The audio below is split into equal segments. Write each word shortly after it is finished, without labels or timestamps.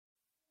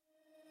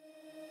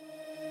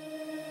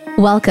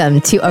Welcome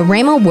to a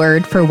Rhema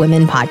Word for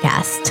Women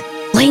podcast.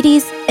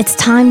 Ladies, it's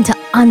time to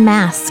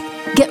unmask,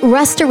 get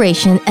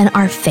restoration in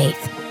our faith,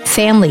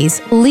 families,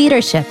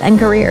 leadership, and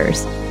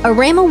careers. A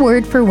Rhema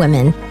Word for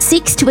Women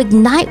seeks to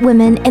ignite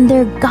women in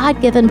their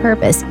God-given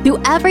purpose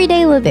through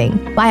everyday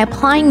living by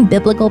applying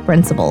biblical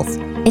principles.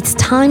 It's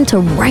time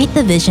to write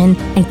the vision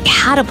and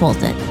catapult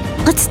it.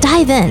 Let's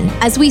dive in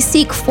as we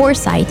seek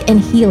foresight and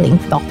healing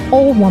for the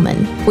whole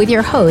woman with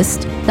your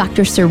host,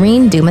 Dr.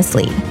 Serene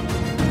Dumas-Lee.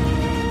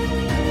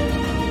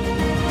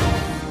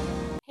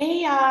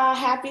 Hey y'all,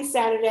 happy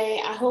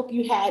Saturday. I hope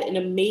you had an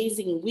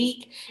amazing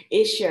week.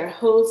 It's your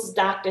host,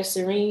 Dr.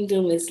 Serene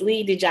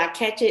Dumas-Lee. Did y'all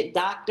catch it?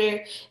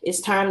 Doctor,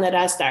 it's time that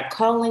I start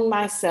calling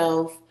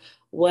myself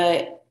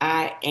what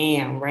I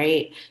am,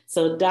 right?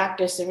 So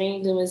Dr.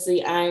 Serene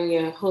Dumas-Lee, I'm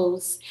your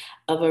host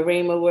of a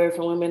Rhema Word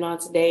for Women on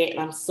today,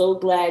 and I'm so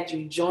glad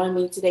you joined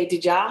me today.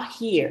 Did y'all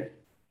hear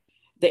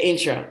the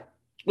intro?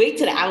 Wait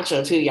to the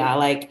outro too,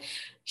 y'all.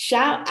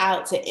 Shout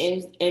out to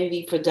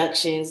Envy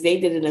Productions.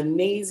 They did an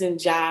amazing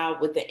job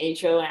with the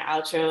intro and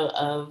outro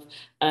of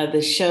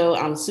the show.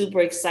 I'm super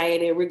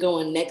excited. We're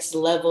going next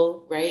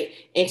level, right?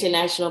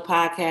 International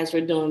podcast.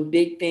 We're doing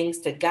big things.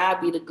 To God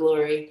be the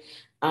glory.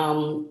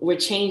 We're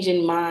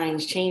changing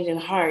minds, changing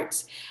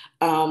hearts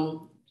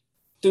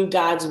through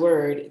God's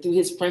word, through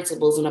his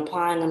principles, and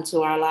applying them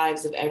to our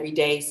lives of every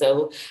day.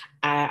 So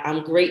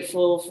I'm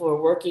grateful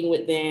for working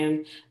with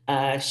them.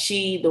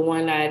 The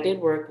one that I did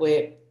work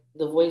with,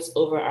 the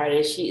voiceover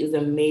artist, she is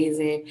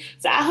amazing.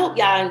 So I hope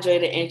y'all enjoy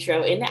the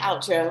intro and the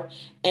outro.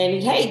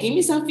 And hey, give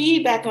me some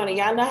feedback on it.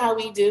 Y'all know how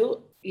we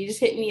do. You just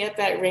hit me up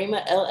at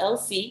Rhema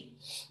LLC.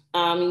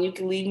 And you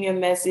can leave me a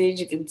message.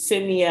 You can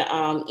send me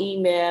an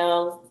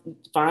email.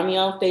 Find me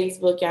on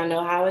Facebook. Y'all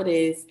know how it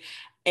is.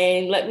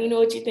 And let me know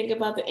what you think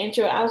about the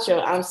intro,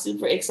 outro. I'm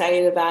super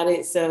excited about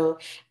it. So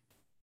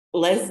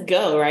let's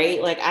go, right?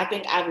 I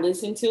think I've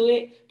listened to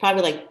it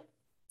probably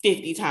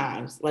 50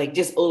 times,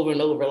 just over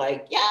and over,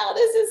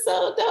 this is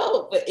so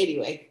dope. But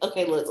anyway,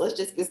 okay, let's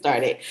just get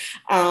started.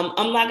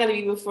 I'm not going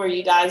to be before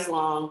you guys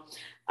long.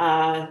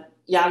 Y'all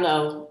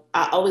know,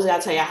 I always got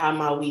to tell you how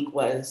my week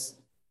was.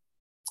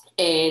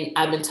 And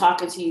I've been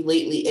talking to you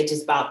lately, it's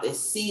just about this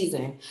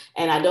season.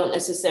 And I don't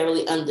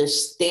necessarily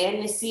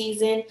understand the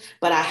season,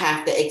 but I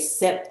have to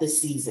accept the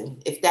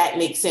season, if that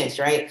makes sense,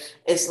 right?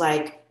 It's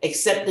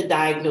accept the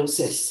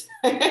diagnosis.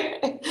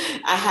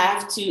 I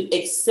have to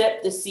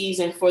accept the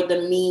season for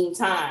the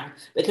meantime,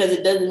 because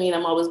it doesn't mean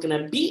I'm always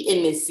going to be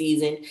in this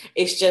season.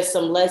 It's just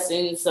some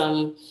lessons,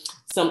 some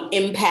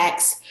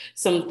impacts,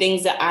 some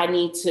things that I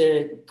need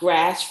to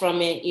grasp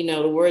from it. You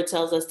know, the word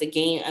tells us to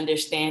gain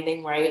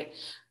understanding, right?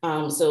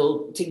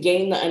 So to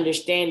gain the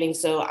understanding,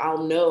 so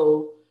I'll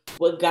know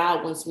what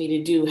God wants me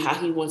to do, how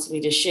he wants me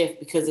to shift,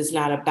 because it's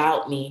not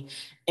about me.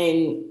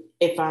 And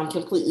if I'm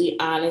completely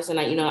honest, and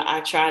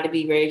I try to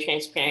be very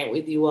transparent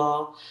with you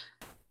all,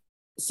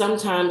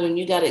 sometimes when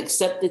you got to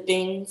accept the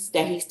things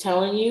that he's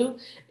telling you,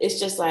 it's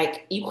just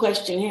you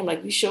question him,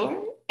 you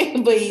sure?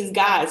 But he's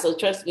God. So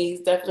trust me,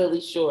 he's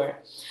definitely sure.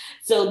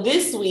 So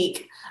this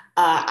week,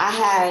 I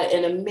had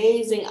an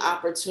amazing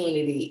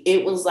opportunity.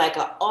 It was an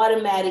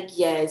automatic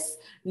yes,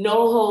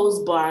 no holds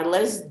barred.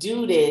 Let's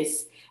do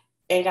this.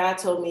 And God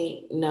told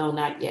me, no,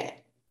 not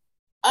yet.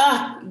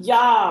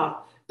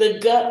 Y'all, the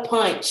gut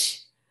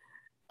punch.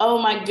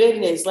 Oh my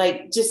goodness.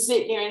 Just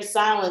sitting there in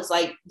silence.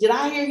 Did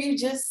I hear you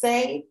just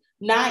say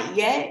not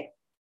yet?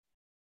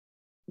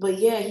 But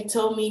yeah, he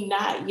told me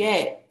not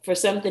yet for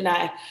something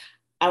I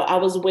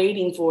was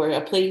waiting for,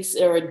 a place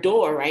or a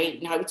door,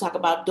 right? Now we talk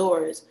about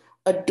doors,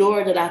 a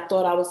door that I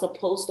thought I was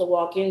supposed to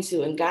walk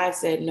into. And God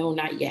said, no,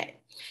 not yet.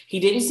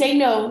 He didn't say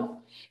no.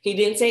 He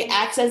didn't say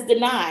access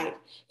denied.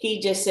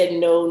 He just said,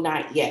 no,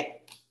 not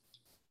yet.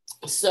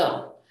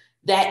 So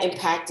that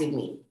impacted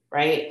me,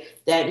 right?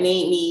 That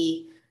made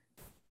me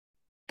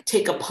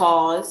take a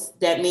pause.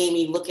 That made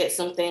me look at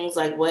some things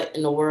what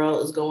in the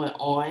world is going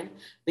on,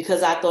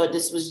 because I thought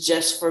this was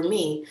just for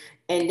me.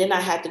 And then I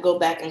had to go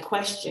back and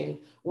question,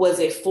 was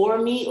it for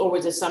me, or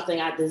was it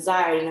something I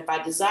desired? And if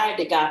I desired,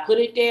 did God put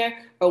it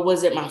there, or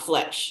was it my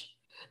flesh?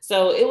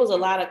 So it was a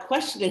lot of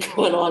questioning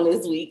going on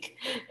this week.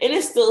 And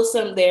it's still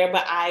some there,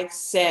 but I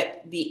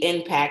accept the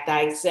impact.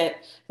 I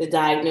accept the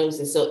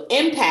diagnosis. So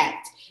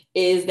impact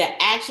is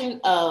the action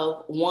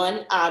of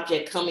one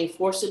object coming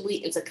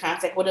forcibly into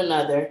contact with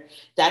another.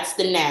 That's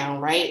the noun,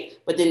 right?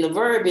 But then the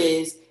verb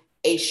is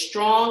a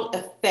strong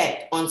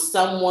effect on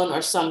someone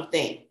or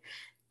something.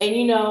 And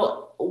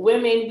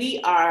women,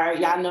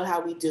 y'all know how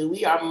we do.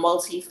 We are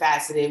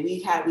multifaceted.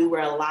 We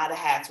wear a lot of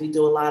hats. We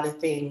do a lot of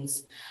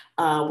things,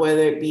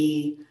 whether it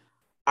be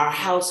our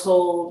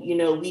household.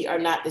 We are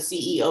not the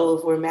CEO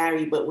if we're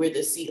married, but we're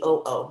the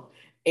COO.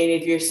 And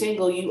if you're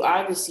single, you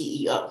are the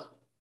CEO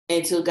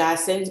until God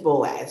sends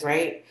Boaz,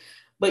 right?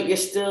 But you're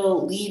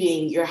still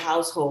leading your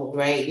household,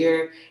 right?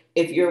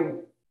 If you're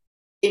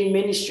in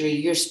ministry,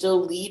 you're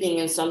still leading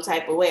in some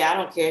type of way. I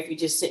don't care if you're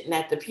just sitting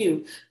at the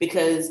pew,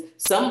 because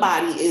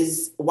somebody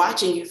is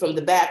watching you from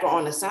the back or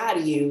on the side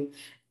of you.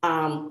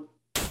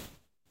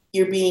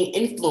 You're being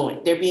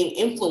influenced. They're being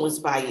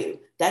influenced by you.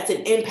 That's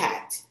an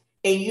impact,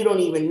 and you don't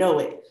even know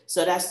it.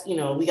 So that's,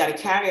 we got to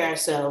carry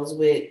ourselves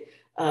with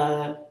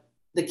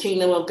the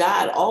kingdom of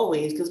God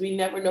always, because we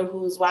never know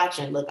who's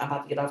watching. Look, I'm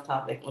about to get off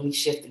topic. Let me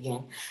shift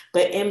again.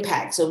 But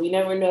impact. So we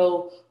never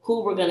know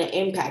who we're going to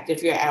impact.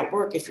 If you're at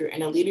work, if you're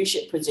in a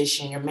leadership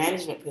position, your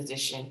management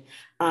position,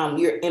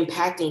 you're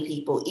impacting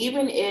people.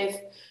 Even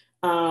if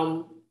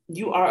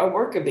you are a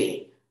worker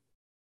bee,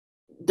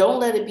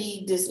 don't let it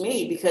be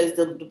dismayed, because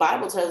the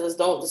Bible tells us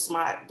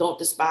don't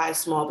despise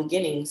small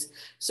beginnings.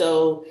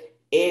 So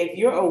if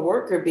you're a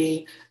worker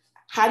bee,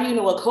 how do you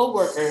know a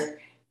coworker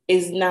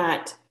is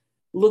not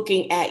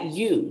looking at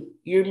you?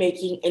 You're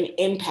making an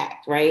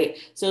impact, right?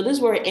 So this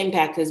word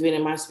impact has been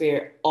in my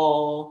spirit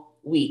all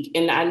week.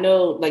 And I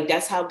know, like,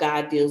 that's how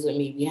God deals with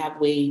me.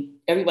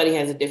 Everybody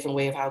has a different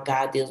way of how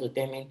God deals with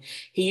them. And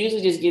he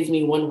usually just gives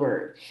me one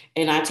word.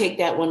 And I take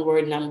that one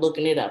word and I'm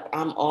looking it up.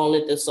 I'm all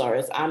in the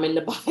thesaurus. I'm in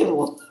the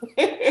Bible.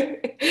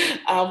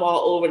 I'm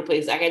all over the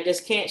place. Like, I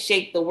just can't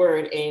shake the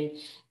word. And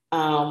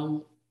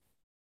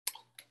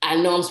I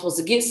know I'm supposed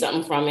to get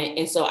something from it.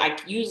 And so I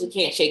usually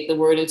can't shake the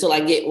word until I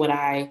get what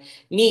I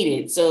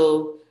needed.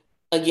 So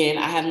again,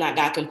 I have not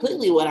got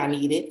completely what I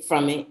needed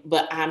from it,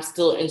 but I'm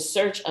still in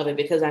search of it,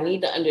 because I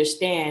need to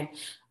understand,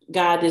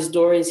 God, this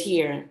door is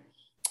here.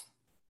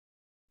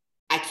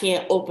 I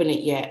can't open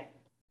it yet.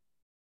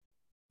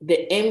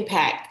 The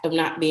impact of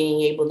not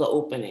being able to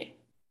open it,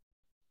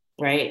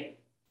 right?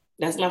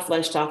 That's my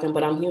flesh talking,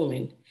 but I'm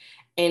human.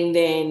 And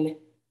then,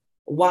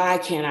 why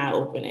can't I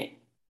open it?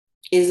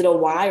 Is it a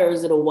why or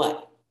is it a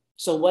what?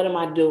 So what am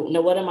I doing?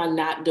 No, what am I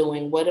not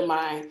doing? What am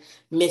I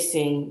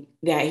missing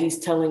that he's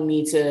telling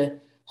me to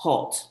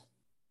halt?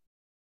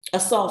 A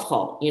soft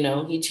halt,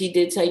 he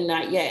did tell you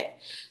not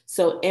yet.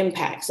 So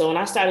impact. So when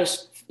I started,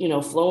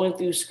 flowing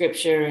through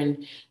scripture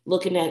and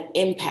looking at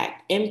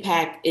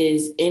impact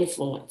is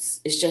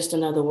influence. It's just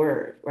another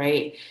word,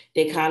 right?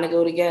 They kind of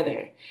go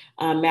together.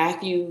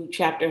 Matthew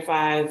chapter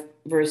 5,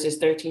 verses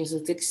 13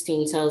 to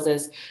 16 tells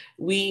us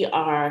we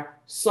are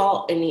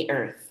salt in the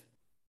earth,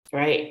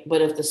 right?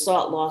 But if the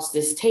salt lost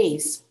its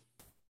taste,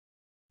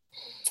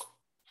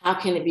 how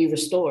can it be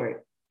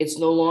restored? It's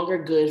no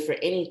longer good for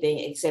anything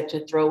except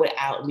to throw it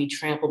out and be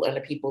trampled under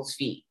people's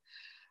feet.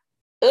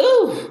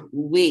 Ooh,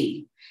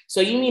 wee. So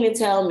you mean to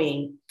tell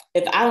me,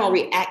 if I don't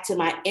react to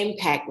my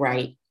impact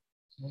right,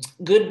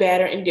 good,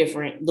 bad, or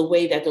indifferent, the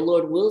way that the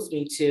Lord wills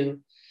me to,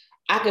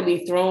 I could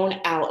be thrown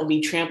out and be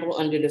trampled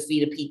under the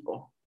feet of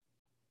people.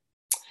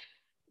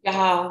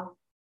 Y'all,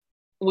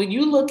 when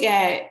you look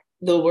at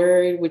the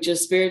word with your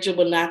spiritual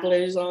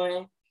binoculars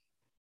on,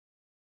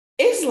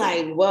 it's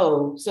like,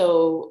 whoa.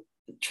 So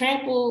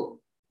trampled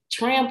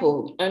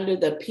under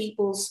the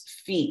people's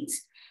feet.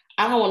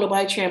 I don't want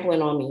nobody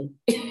trampling on me.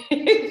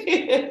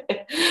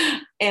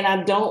 And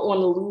I don't want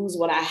to lose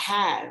what I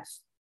have,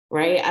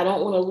 right? I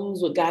don't want to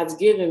lose what God's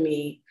given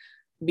me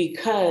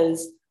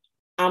because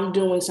I'm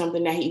doing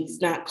something that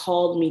he's not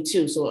called me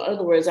to. So in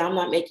other words, I'm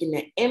not making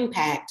the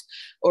impact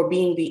or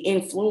being the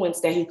influence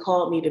that he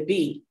called me to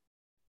be.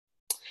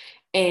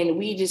 And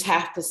we just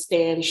have to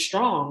stand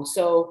strong.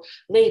 So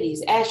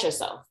ladies, ask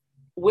yourself,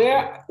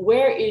 where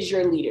is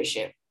your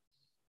leadership?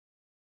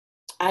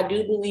 I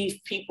do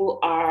believe people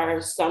are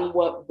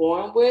somewhat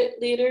born with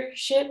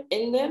leadership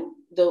in them,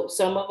 though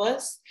some of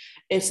us,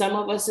 and some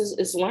of us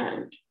is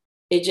learned.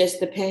 It just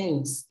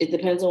depends. It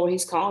depends on what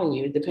he's calling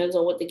you. It depends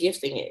on what the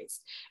gifting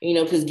is,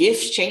 because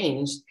gifts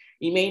change.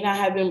 You may not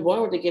have been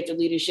born with the gift of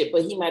leadership,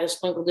 but he might have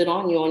sprinkled it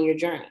on you on your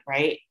journey,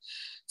 right?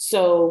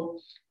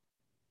 So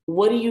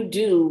what do you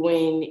do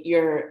when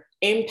your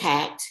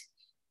impact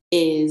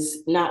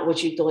is not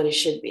what you thought it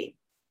should be,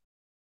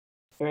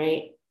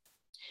 right?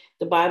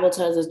 The Bible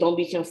tells us, don't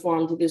be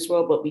conformed to this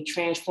world, but be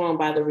transformed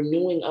by the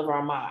renewing of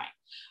our mind.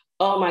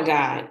 Oh my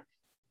God.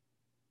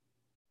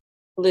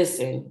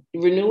 Listen,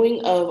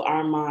 renewing of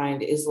our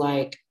mind is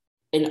like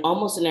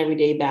almost an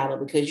everyday battle,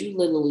 because you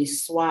literally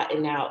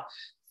swatting out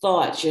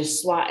thoughts, you're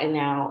swatting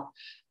out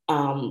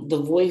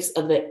the voice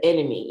of the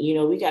enemy.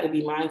 We got to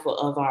be mindful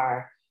of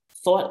our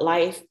thought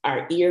life,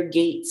 our ear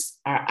gates,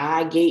 our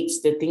eye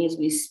gates, the things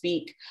we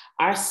speak.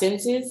 Our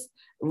senses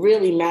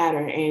really matter,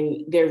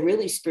 and they're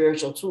really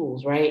spiritual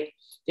tools, right?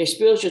 They're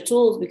spiritual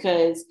tools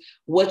because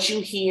what you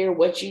hear,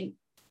 what you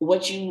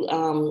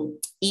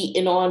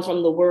eating on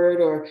from the word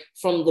or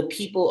from the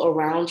people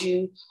around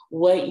you,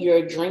 what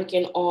you're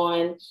drinking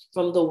on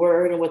from the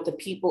word and what the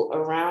people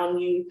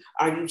around you,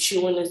 are you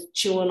chewing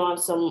on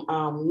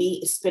some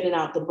meat, spitting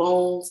out the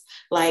bones?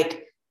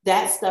 Like,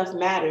 that stuff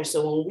matters.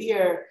 So when we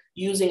are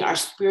using our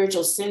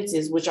spiritual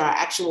senses, which are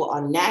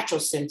our natural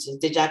senses,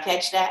 did y'all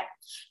catch that?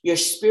 Your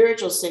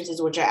spiritual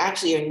senses, which are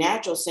actually your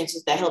natural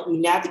senses that help you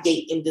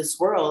navigate in this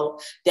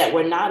world that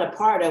we're not a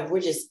part of.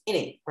 We're just in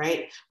it,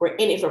 right? We're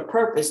in it for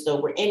purpose, though.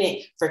 We're in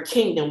it for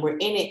kingdom. We're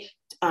in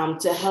it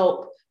to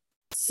help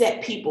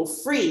set people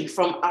free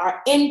from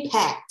our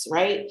impact,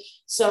 right?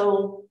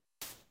 So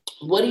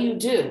what do you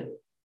do?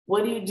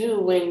 What do you do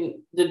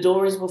when the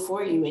door is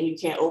before you and you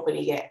can't open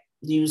it yet?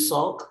 Do you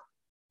sulk?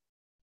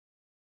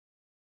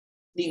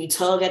 Do you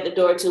tug at the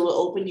door till it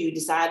open? Do you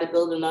decide to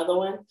build another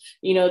one?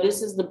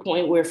 This is the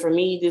point where for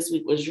me this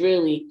week was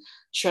really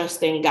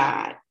trusting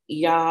God.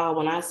 Y'all,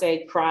 when I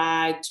say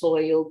cry,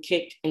 toil,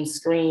 kick, and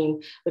scream,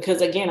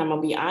 because again, I'm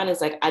gonna be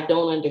honest, like I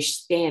don't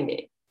understand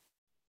it.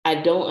 I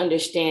don't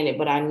understand it,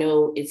 but I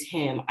know it's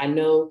him. I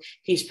know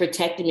he's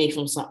protecting me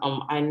from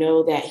something. I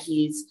know that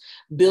he's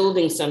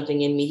building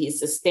something in me. He's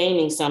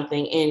sustaining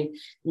something in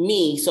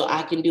me so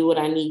I can do what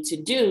I need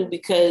to do,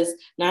 because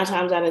 9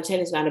 times out of 10,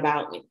 it's not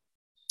about me.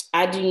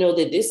 I do know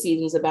that this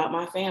season is about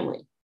my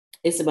family.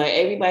 It's about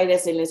everybody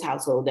that's in this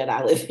household that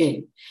I live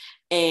in.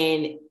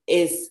 And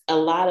it's a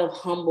lot of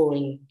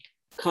humbling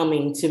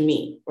coming to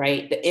me,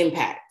 right? The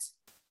impact.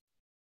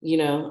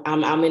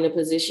 I'm in a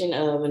position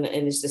of, and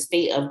it's the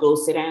state of go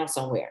sit down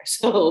somewhere.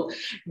 So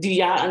do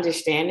y'all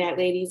understand that,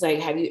 ladies? Like,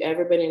 have you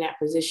ever been in that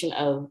position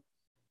of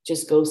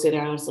just go sit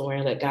down somewhere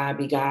and let God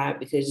be God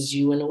because it's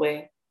you in the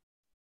way?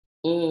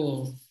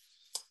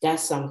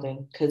 That's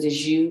something, because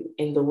it's you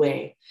in the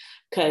way.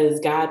 Because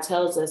God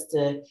tells us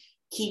to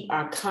keep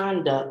our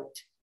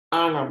conduct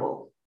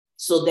honorable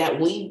so that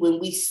when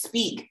we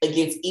speak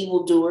against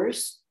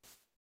evildoers,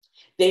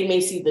 they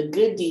may see the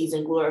good deeds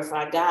and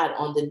glorify God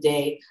on the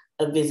day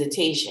of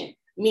visitation.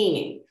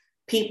 Meaning,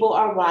 people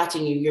are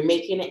watching you. You're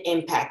making an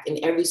impact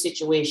in every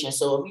situation.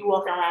 So if you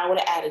walk around with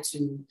an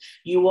attitude,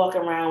 you walk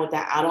around with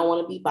that, I don't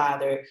want to be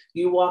bothered.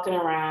 You're walking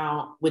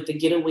around with the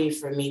get away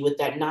from me, with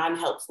that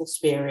non-helpful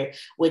spirit,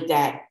 with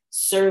that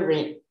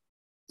servant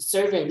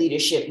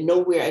leadership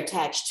nowhere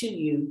attached to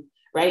you,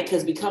 right?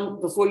 Because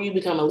before you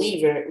become a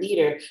leader,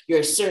 you're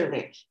a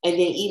servant. And then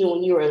even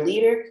when you're a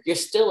leader, you're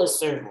still a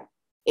servant.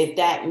 If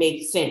that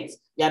makes sense,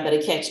 y'all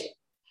better catch it.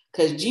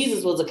 Because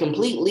Jesus was a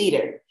complete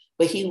leader,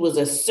 but he was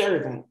a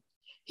servant.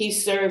 He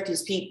served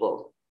his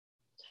people.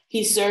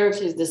 He served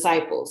his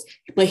disciples,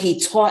 but he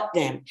taught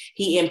them.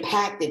 He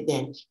impacted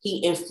them.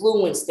 He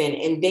influenced them,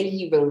 and then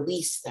he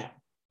released them,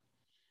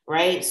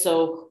 right?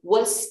 So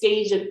what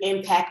stage of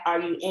impact are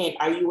you in?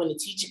 Are you in the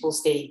teachable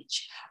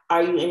stage?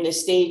 Are you in the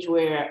stage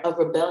of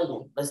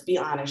rebellion? Let's be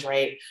honest,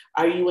 right?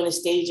 Are you in a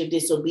stage of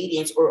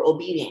disobedience or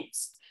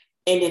obedience?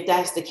 And if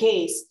that's the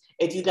case,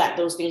 if you got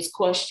those things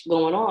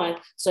going on,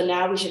 so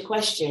now we should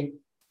question,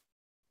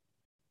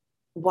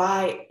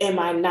 why am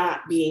I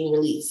not being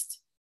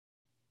released?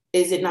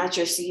 Is it not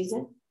your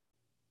season?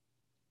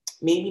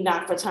 Maybe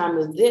not for time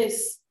of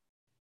this.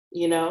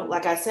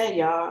 Like I said,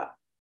 y'all,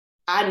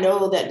 I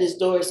know that this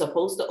door is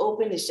supposed to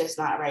open. It's just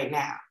not right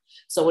now.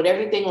 So with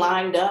everything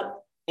lined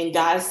up and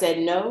God said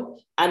no,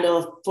 I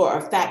know for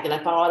a fact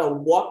that if I were to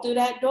walk through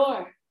that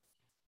door,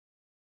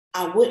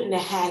 I wouldn't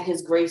have had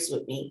his grace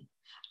with me.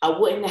 I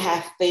wouldn't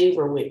have had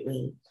favor with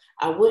me.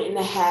 I wouldn't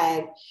have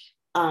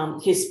had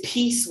his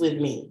peace with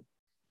me,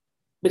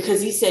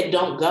 because he said,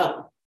 don't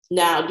go.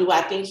 Now, do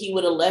I think he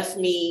would have left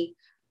me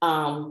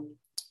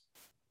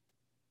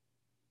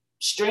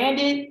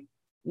stranded?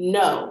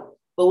 No.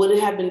 But would it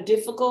have been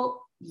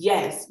difficult?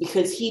 Yes,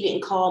 because he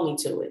didn't call me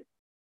to it.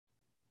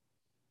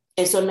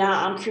 And so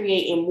now I'm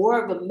creating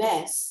more of a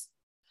mess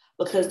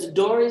because the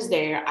door is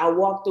there. I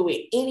walked through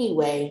it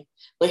anyway,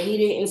 but he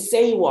didn't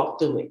say walk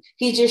through it.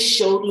 He just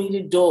showed me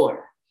the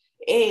door.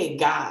 Hey,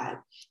 God,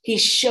 he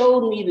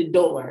showed me the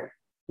door,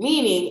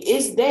 meaning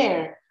it's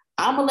there.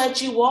 I'm going to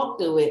let you walk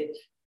through it.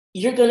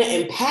 You're going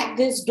to impact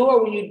this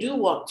door when you do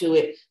walk through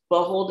it,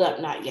 but hold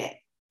up, not yet.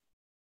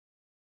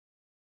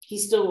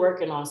 He's still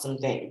working on some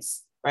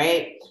things,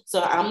 right?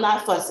 So I'm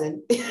not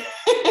fussing.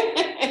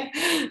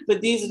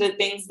 But these are the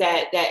things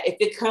that if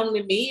it come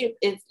to me,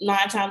 it's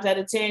 9 times out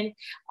of 10.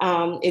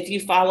 If you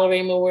follow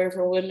Rhema Word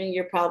for Women,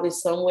 you're probably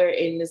somewhere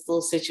in this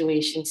little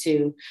situation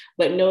too.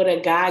 But know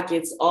that God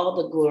gets all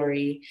the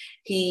glory.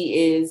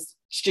 He is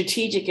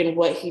strategic in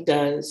what he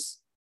does.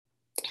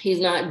 He's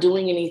not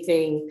doing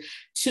anything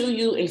to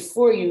you and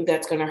for you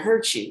that's going to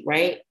hurt you,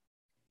 right?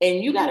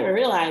 And you got to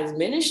realize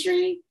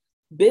ministry,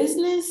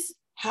 business,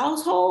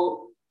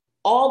 household,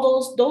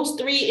 all those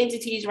 3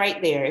 entities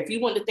right there. If you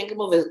want to think of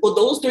them as, well,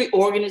 those 3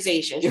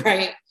 organizations,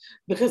 right?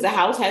 Because the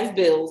house has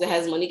bills, it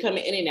has money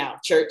coming in and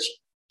out. Church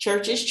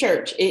is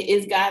church. It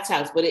is God's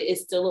house, but it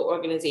is still an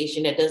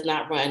organization that does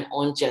not run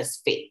on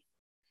just faith.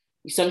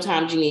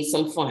 Sometimes you need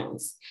some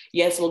funds.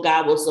 Yes, well,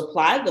 God will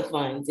supply the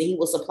funds and he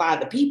will supply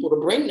the people to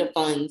bring the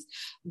funds,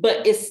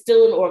 but it's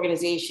still an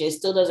organization. It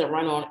still doesn't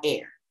run on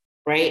air,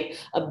 right?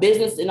 A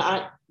business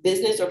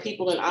or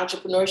people in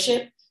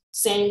entrepreneurship,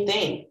 same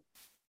thing.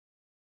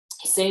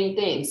 Same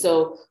thing.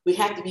 So we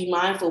have to be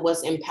mindful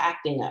what's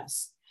impacting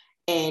us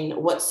and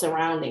what's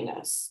surrounding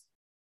us.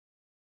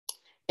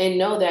 And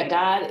know that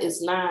God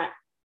is not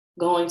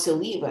going to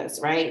leave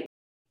us, right?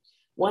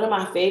 One of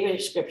my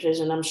favorite scriptures,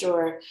 and I'm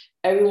sure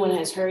everyone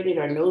has heard it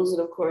or knows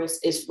it, of course,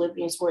 is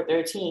Philippians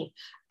 4:13.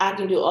 I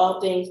can do all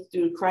things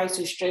through Christ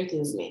who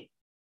strengthens me.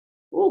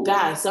 Oh,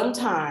 God,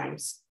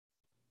 sometimes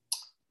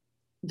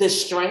the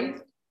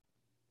strength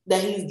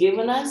that he's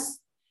given us,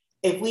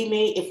 if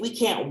we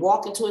can't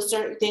walk into a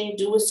certain thing,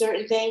 do a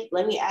certain thing,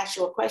 let me ask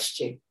you a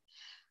question.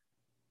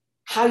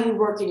 How you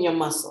working your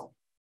muscle?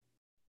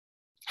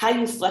 How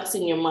you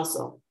flexing your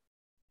muscle?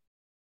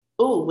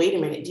 oh, wait a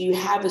minute, do you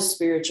have a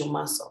spiritual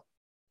muscle?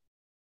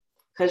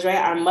 Because, right,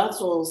 our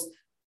muscles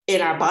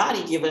in our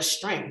body give us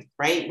strength,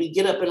 right? We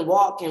get up and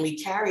walk and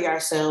we carry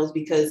ourselves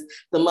because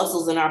the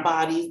muscles in our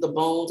bodies, the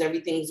bones,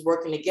 everything's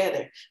working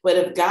together. But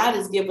if God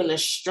has given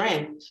us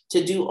strength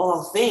to do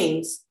all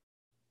things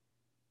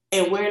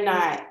and we're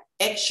not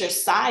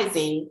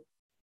exercising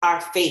our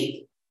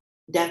faith,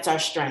 that's our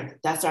strength.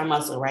 That's our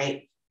muscle,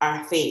 right?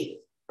 Our faith,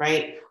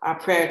 right? Our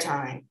prayer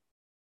time,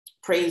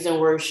 praise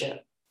and worship,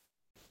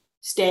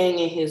 staying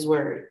in his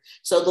word.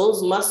 So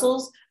those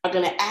muscles are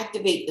going to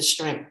activate the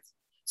strength.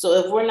 So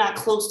if we're not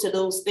close to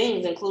those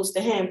things and close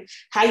to him,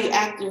 how you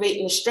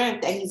activating the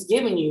strength that he's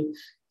given you?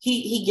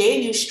 He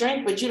gave you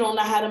strength, but you don't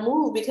know how to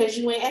move because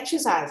you ain't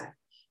exercising.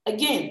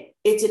 Again,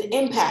 it's an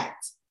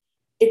impact.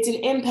 It's an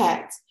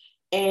impact.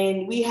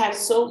 And we have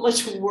so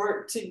much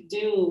work to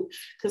do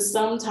because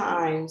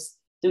sometimes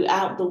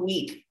throughout the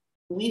week,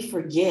 we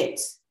forget,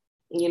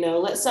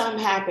 let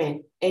something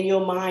happen and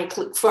your mind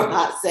click for a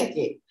hot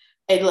second.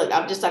 And look,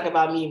 I'm just talking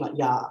about me,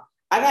 y'all.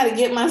 I got to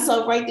get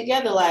myself right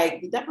together.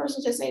 Like, did that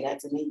person just say that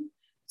to me?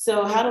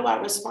 So how do I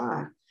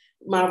respond?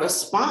 My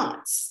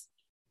response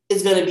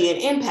is going to be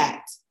an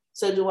impact.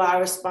 So do I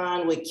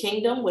respond with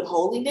kingdom, with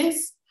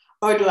holiness,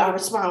 or do I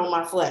respond with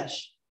my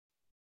flesh?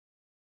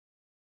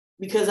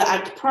 Because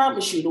I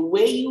promise you, the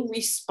way you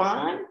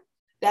respond,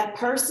 that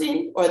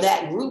person or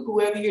that group,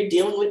 whoever you're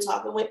dealing with,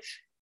 talking with,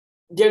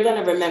 they're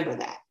going to remember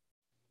that.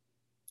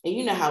 And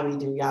you know how we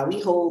do, y'all.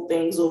 We hold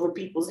things over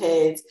people's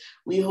heads.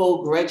 We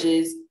hold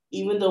grudges,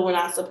 even though we're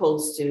not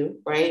supposed to,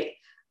 right?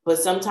 But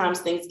sometimes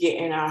things get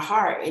in our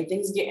heart, and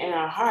things get in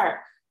our heart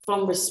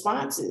from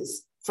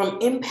responses, from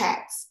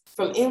impacts,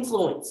 from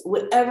influence,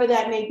 whatever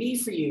that may be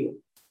for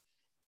you.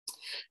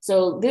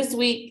 So this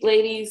week,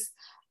 ladies,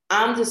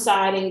 I'm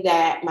deciding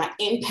that my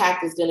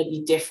impact is going to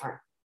be different.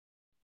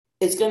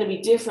 It's going to be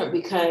different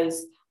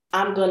because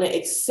I'm going to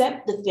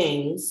accept the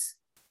things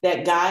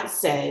that God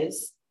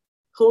says.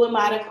 Who am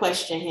I to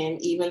question him,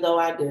 even though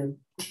I do?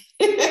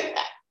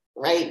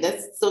 Right?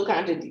 That's so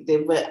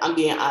contradictory, but I'm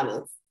being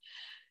honest.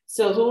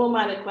 So who am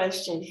I to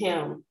question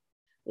him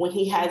when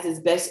he has his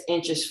best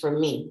interest for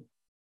me?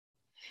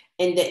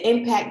 And the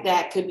impact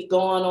that could be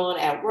going on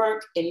at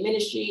work, in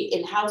ministry,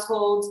 in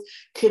households,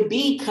 could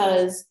be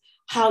because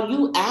how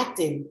you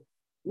acting,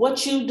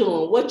 what you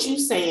doing, what you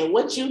saying,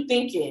 what you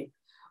thinking.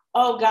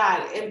 Oh,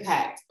 God,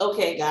 impact.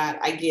 Okay, God,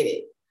 I get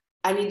it.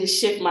 I need to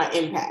shift my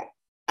impact.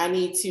 I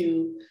hate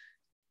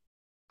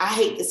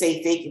to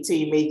say fake it till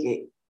you make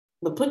it,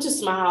 but put your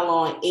smile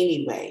on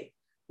anyway,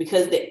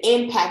 because the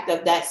impact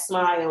of that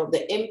smile,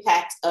 the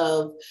impact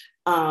of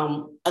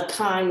a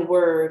kind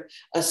word,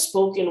 a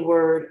spoken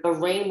word, a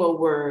rhema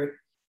word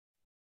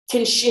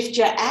can shift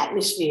your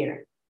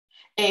atmosphere.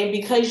 And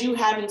because you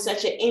having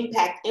such an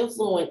impact,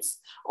 influence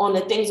on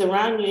the things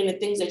around you and the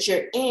things that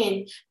you're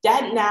in,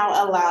 that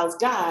now allows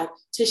God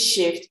to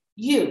shift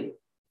you.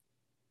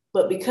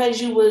 But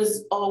because you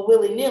was all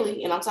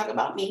willy-nilly, and I'm talking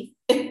about me,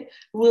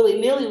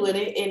 willy-nilly with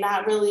it and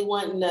not really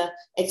wanting to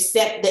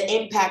accept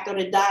the impact or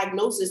the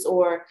diagnosis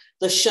or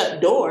the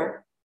shut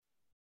door,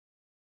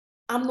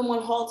 I'm the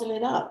one halting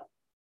it up.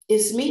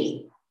 It's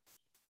me.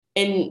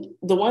 And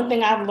the one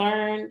thing I've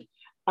learned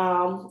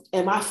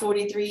in my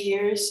 43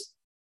 years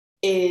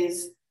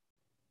is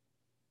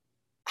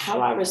how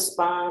I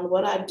respond,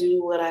 what I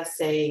do, what I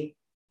say.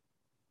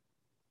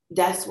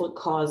 That's what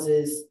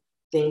causes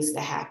things to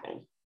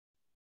happen.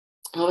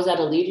 I was at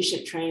a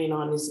leadership training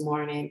on this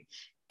morning,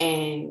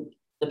 and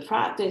the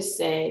proctor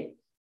said,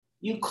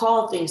 you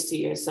call things to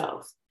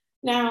yourself.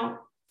 Now,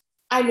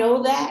 I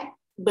know that,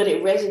 but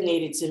it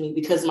resonated to me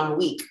because my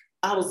week,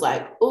 I was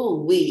like,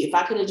 oh, if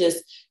I could have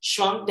just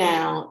shrunk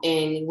down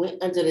and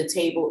went under the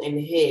table and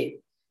hid.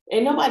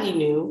 And nobody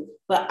knew,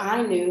 but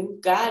I knew,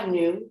 God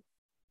knew,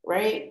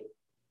 right?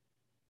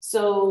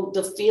 So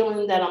the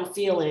feeling that I'm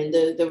feeling,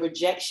 the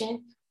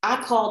rejection,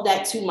 I called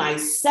that to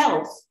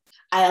myself.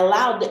 I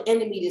allowed the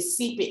enemy to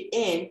seep it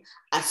in.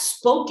 I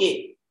spoke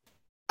it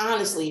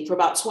honestly for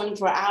about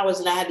 24 hours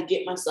and I had to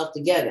get myself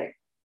together.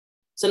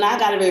 So now I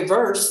got to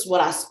reverse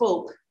what I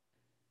spoke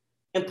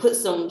and put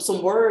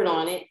some word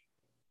on it,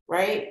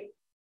 right?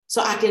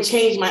 So I can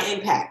change my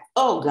impact.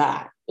 Oh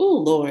God. Oh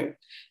Lord.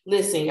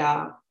 Listen,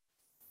 y'all.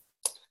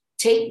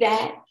 Take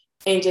that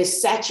and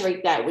just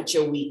saturate that with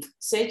your week.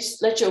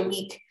 Let your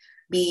week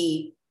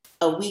be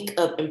a week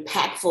of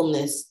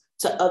impactfulness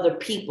to other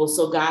people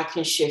so God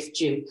can shift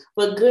you.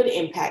 But good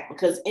impact,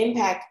 because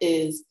impact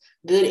is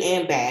good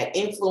and bad.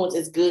 Influence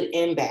is good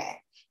and bad.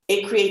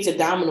 It creates a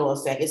domino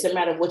effect. It's a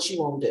matter of what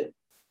you won't do.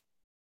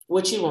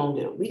 What you won't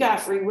do. We got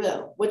free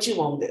will. What you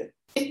won't do.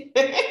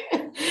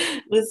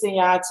 Listen,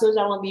 y'all, I told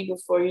you I won't be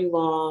before you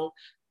long.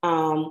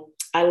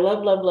 I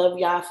love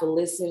y'all for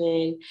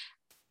listening.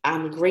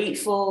 I'm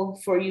grateful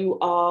for you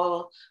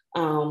all.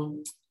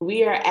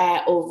 We are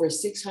at over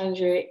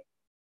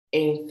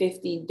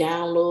 650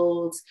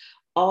 downloads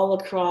all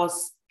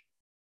across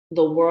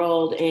the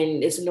world,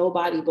 and it's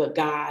nobody but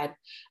God,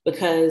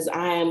 because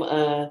I am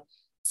a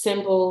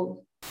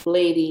simple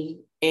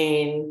lady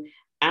in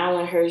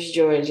Allenhurst,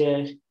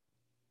 Georgia,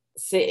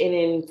 sitting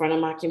in front of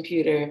my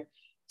computer,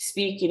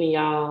 speaking to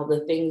y'all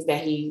the things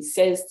that he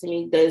says to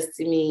me, does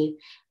to me,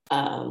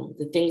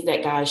 the things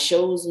that God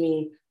shows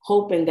me,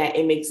 hoping that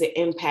it makes an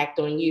impact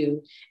on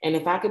you. And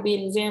if I could be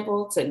an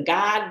example, to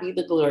God be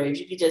the glory. If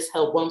you could just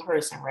help one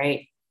person,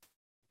 right?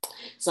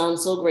 So I'm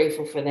so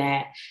grateful for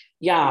that.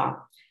 Y'all,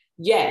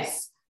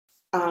 yes,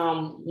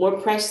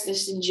 More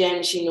Precious Than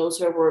Gems, She Knows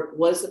Her Work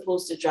was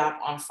supposed to drop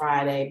on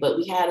Friday, but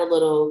we had a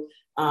little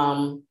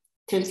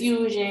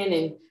confusion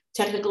and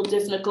technical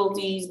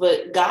difficulties,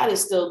 but God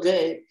is still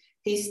good.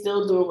 He's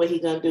still doing what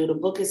he's going to do. The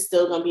book is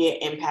still going to be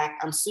an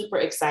impact. I'm super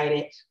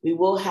excited. We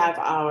will have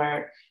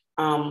our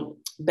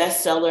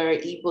bestseller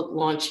ebook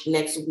launch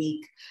next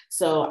week.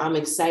 So I'm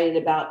excited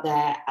about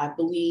that. I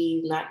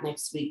believe not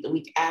next week, the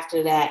week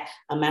after that,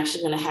 I'm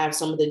actually going to have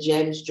some of the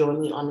gems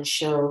join me on the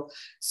show.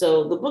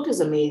 So the book is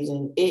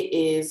amazing. It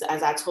is,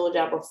 as I told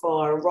y'all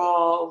before,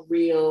 raw,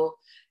 real.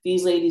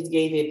 These ladies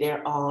gave it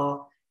their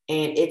all,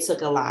 and it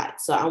took a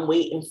lot. So I'm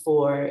waiting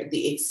for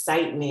the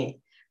excitement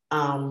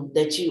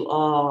that you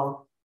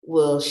all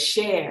will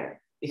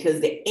share, because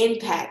the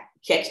impact,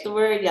 catch the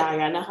word, y'all.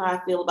 Y'all know how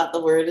I feel about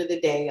the word of the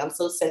day. I'm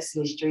so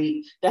Sesame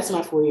Street. That's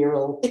my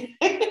 4-year-old.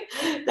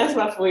 That's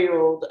my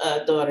 4-year-old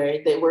daughter.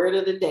 The word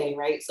of the day,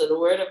 right? So the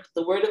word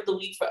of the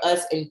week for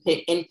us is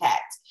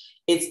impact.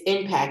 It's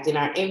impact, and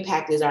our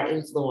impact is our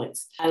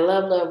influence. I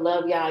love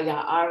y'all. Y'all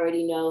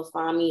already know.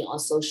 Find me on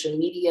social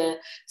media,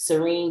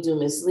 Serene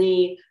Dumas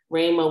Lee,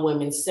 Rhema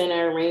Women's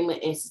Center, Rhema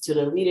Institute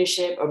of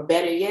Leadership, or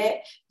better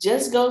yet,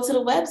 just go to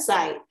the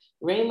website,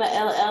 Rhema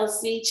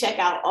LLC. Check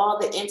out all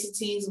the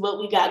entities, what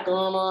we got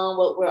going on,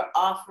 what we're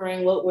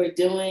offering, what we're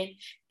doing.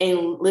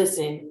 And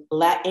listen,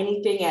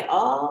 anything at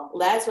all,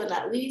 last but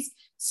not least,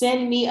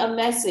 send me a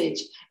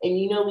message. And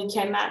we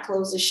cannot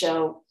close the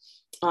show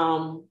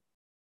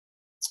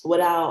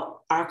without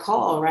our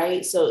call,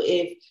 right? So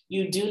if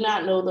you do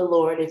not know the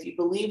Lord, if you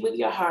believe with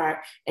your heart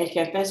and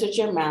confess with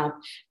your mouth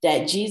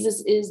that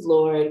Jesus is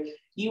Lord,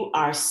 you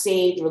are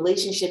saved.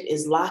 Relationship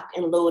is locked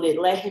and loaded.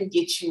 Let him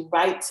get you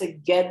right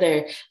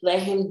together.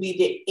 Let him be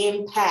the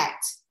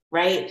impact,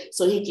 right?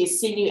 So he can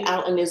send you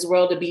out in this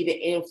world to be the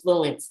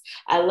influence.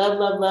 I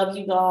love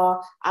you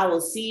all. I will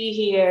see you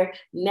here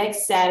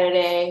next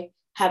Saturday.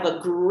 Have a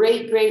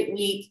great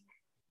week.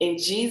 In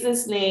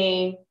Jesus'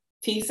 name,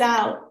 peace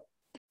out.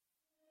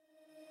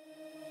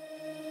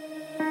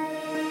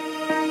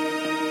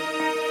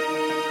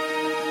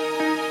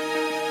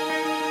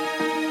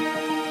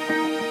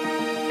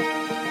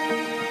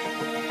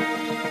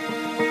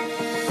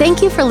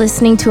 Thank you for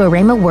listening to a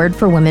Rhema Word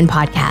for Women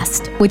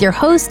podcast with your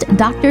host,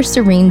 Dr.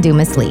 Serene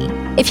Dumas Lee.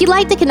 If you'd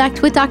like to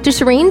connect with Dr.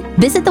 Serene,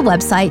 visit the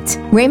website,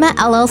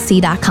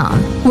 rhemallc.com,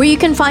 where you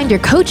can find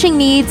your coaching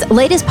needs,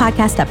 latest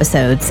podcast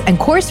episodes, and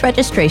course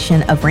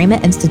registration of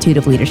Rhema Institute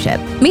of Leadership.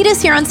 Meet us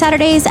here on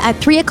Saturdays at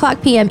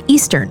 3:00 p.m.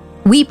 Eastern.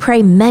 We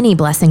pray many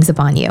blessings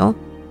upon you.